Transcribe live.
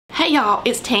Hey y'all,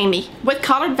 it's Tammy with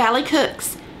Collard Valley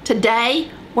Cooks.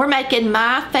 Today we're making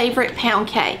my favorite pound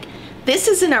cake. This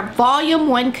is in our Volume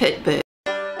 1 cookbook.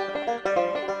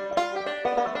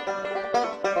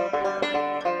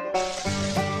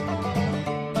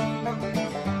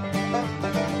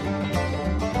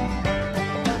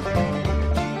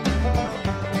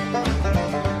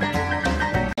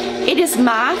 It is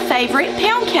my favorite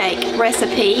pound cake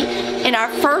recipe in our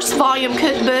first volume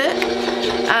cookbook.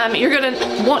 You're going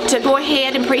to want to go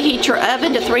ahead and preheat your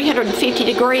oven to 350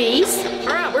 degrees.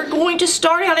 Alright, we're going to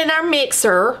start out in our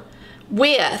mixer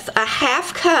with a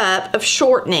half cup of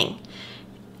shortening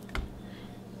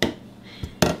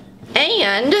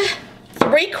and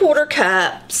 3/4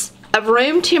 cups of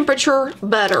room temperature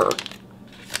butter.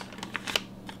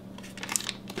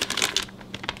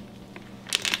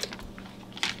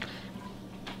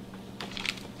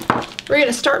 We're going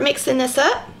to start mixing this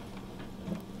up.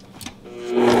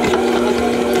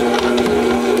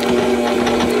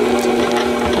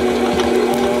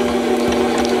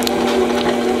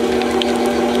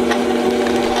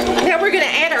 Now we're going to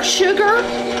add our sugar.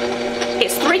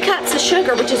 It's 3 cups of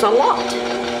sugar, which is a lot.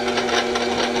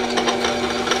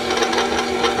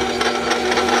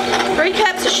 3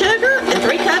 cups of sugar and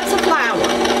 3 cups of flour.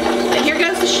 And here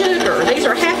goes the sugar. These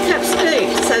are half cup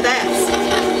scoops, so that's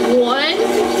 1,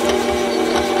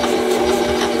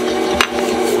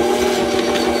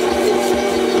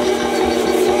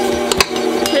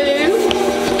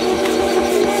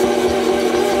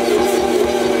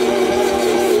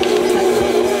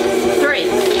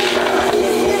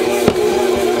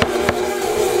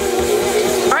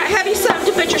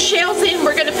 shells in.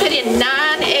 We're going to put in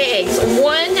 9 eggs,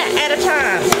 1 at a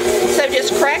time. So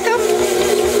just crack them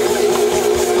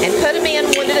and put them in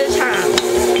 1 at a time.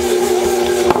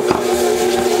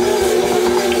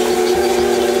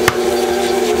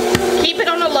 Keep it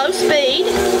on a low speed.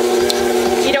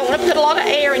 You don't want to put a lot of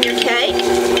air in your cake.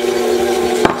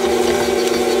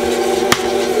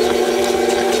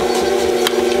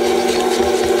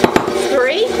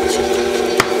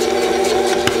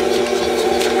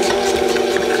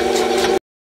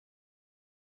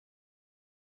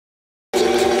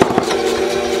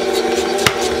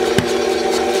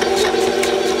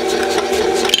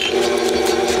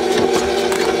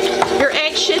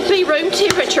 Should be room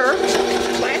temperature.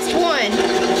 Last one.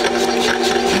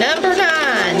 Number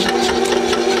 9.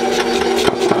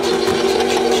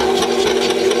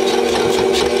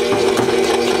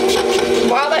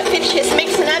 While that finishes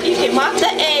mixing up, you can wipe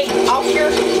the egg off your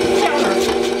counter.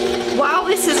 While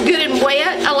this is good and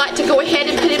wet, I like to go ahead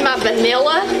and put in my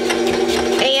vanilla.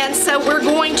 And so we're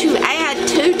going to add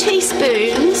 2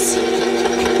 teaspoons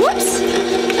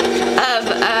of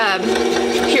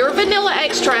pure vanilla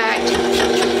extract.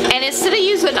 And instead of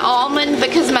using almond,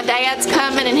 because my dad's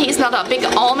coming and he's not a big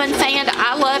almond fan,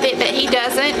 I love it, but he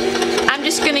doesn't. I'm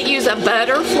just going to use a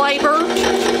butter flavor.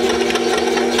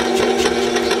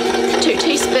 2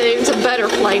 teaspoons of butter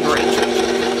flavoring.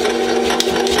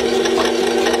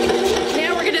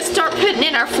 Now we're going to start putting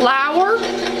in our flour.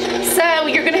 So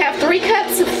you're going to have 3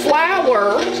 cups of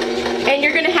flour and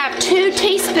you're going to have 2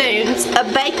 teaspoons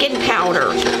of baking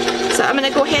powder. So I'm going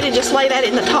to go ahead and just lay that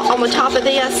in on the top of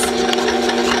this.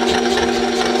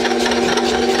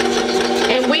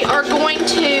 And we are going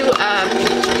to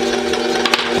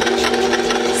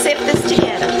sift this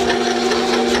together.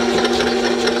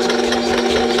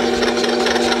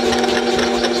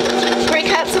 Three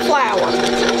cups of flour.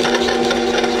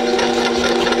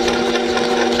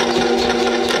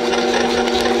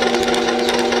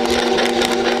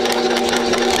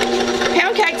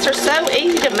 Pound cakes are so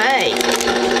easy to make.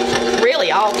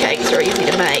 Really, all cakes are easy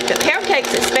to make, but pound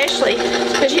cakes especially,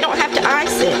 because you don't have to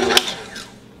ice it.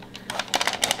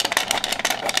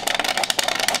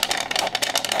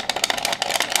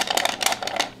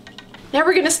 Now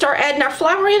we're going to start adding our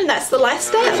flour in, and that's the last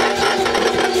step.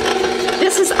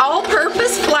 This is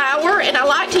all-purpose flour, and I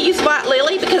like to use White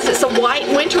Lily because it's a white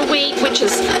winter wheat, which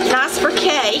is nice for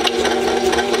cake.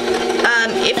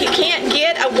 If you can't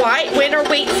get a white winter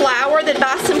wheat flour, then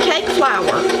buy some cake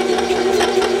flour.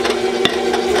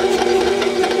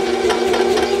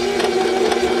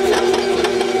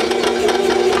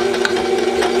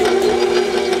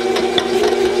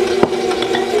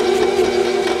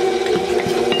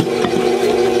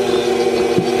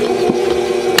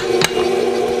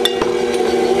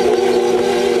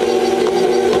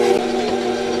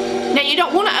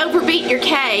 Your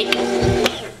cake.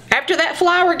 After that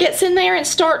flour gets in there and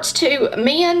starts to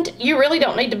mend, you really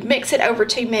don't need to mix it over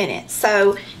 2 minutes.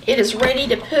 So it is ready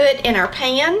to put in our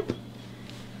pan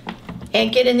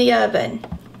and get in the oven.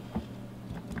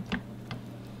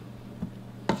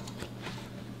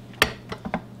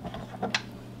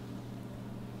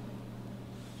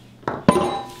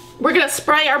 going to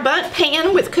spray our bundt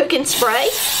pan with cooking spray.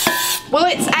 Well,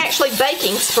 it's actually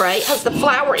baking spray. It has the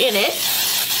flour in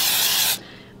it.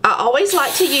 I always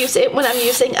like to use it when I'm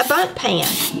using a bundt pan.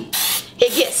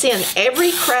 It gets in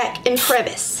every crack and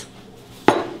crevice.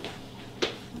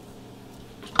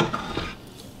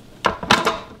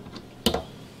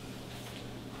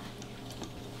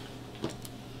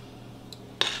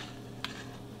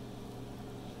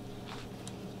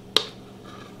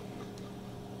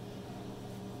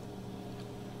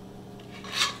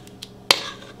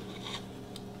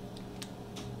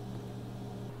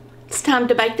 It's time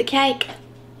to bake the cake.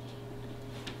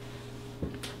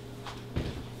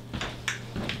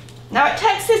 Now it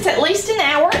takes this at least an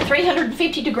hour at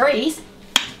 350 degrees.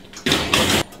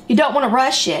 You don't want to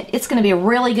rush it. It's going to be a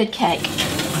really good cake.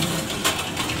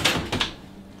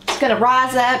 It's going to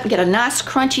rise up, get a nice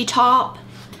crunchy top,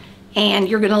 and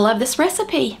you're going to love this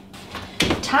recipe.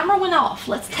 Timer went off.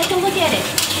 Let's take a look at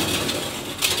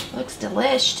it. Looks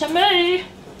delish to me.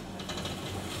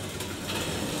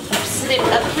 Let's sit it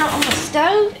up here on the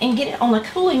stove and get it on the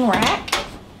cooling rack.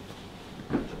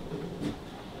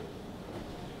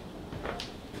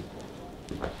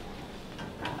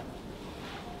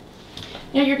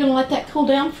 Now you're going to let that cool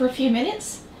down for a few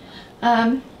minutes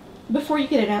before you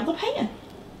get it out of the pan.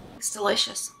 It's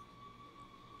delicious.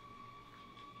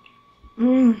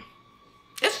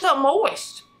 It's so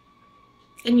moist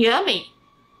and yummy.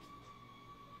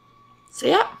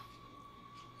 See it?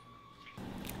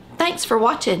 Thanks for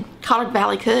watching Collard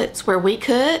Valley Cooks, where we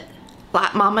cook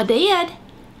like Mama did.